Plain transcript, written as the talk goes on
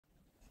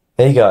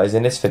Hey guys,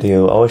 in this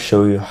video I will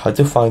show you how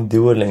to find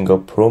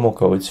Duolingo promo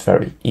codes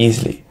very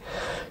easily.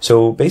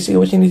 So basically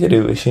what you need to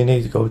do is you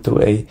need to go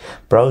to a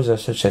browser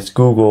such as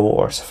Google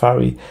or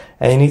Safari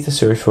and you need to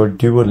search for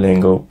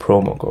Duolingo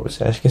promo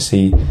codes. As you can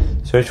see,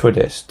 search for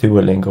this,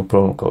 Duolingo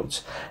promo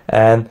codes.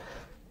 And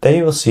then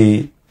you will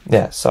see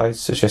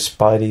sites such as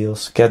Spy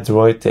Deals, Get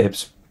Droid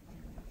Tips,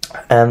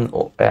 and a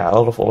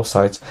lot of other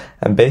sites.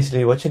 And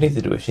basically what you need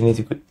to do is you need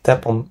to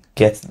tap on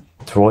Get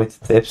Droid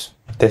Tips,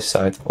 this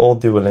site, all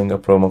Duolingo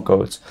promo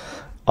codes,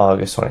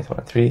 August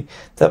 2023.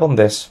 Tap on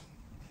this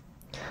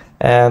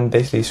and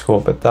basically scroll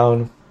a bit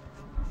down,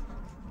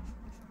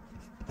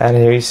 and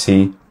here you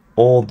see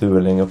all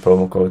Duolingo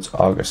promo codes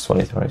August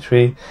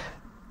 2023,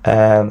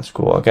 and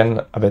scroll again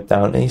a bit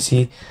down and you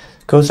see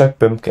codes like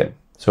pumpkin.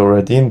 So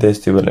redeem this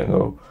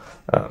Duolingo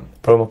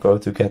promo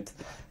code to get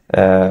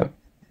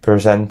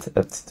percent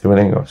at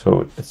Duolingo.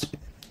 So it's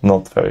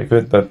not very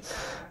good, but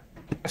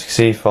as you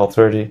see, fall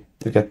 30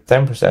 to get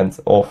 10%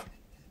 off,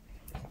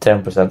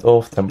 10%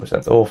 off,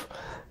 10% off,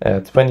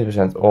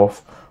 20%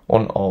 off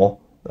on all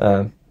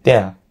on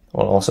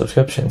all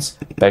subscriptions.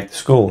 Back to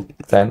school,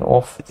 10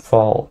 off,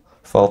 fall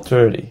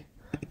 30.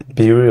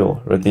 Be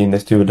real, redeem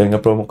this Duolingo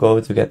promo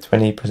code to get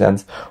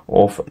 20%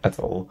 off at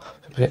all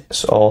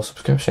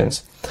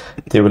subscriptions.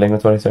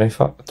 Duolingo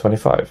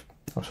 2025.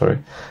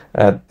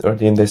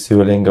 Redeem this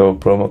Duolingo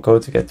promo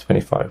code to get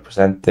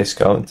 25%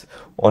 discount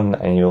on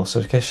annual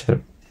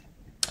subscription.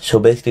 So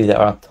basically there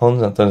are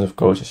tons and tons of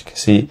codes, as you can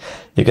see.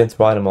 You can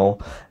try them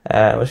all.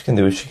 What you can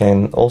do is you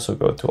can also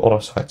go to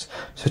other sites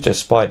such as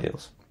Spy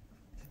Deals.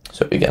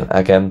 So you can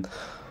again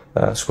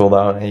scroll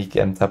down and you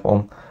can tap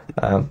on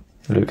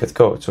look at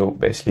code. So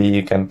basically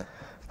you can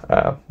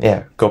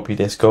copy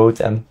this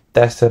code and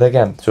test it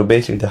again. So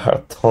basically there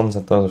are tons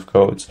and tons of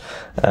codes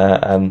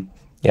and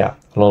a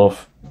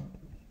lot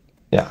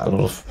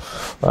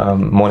of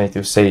money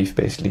to save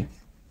basically.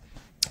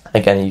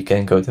 Again, you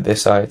can go to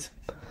this site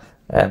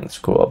and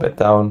scroll a bit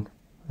down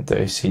until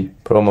you see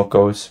promo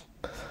codes.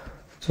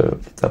 So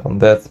tap on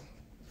that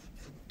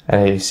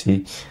and here you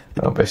see,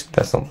 basically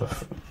that's not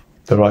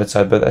the right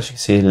side, but as you can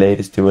see,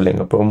 latest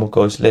Duolingo promo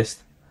codes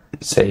list.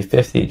 Save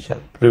 50,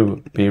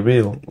 JetBlue, Be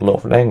Real,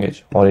 Love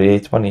Language, Holiday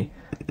 20,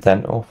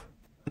 10 off.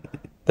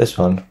 This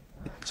one.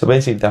 So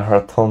basically there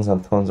are tons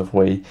and tons of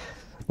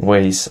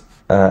ways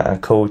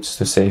and codes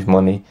to save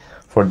money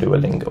for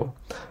Duolingo.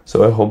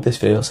 So I hope this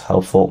video is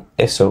helpful.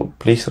 If so,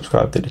 please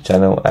subscribe to the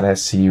channel and I'll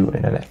see you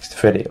in the next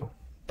video.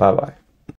 Bye bye.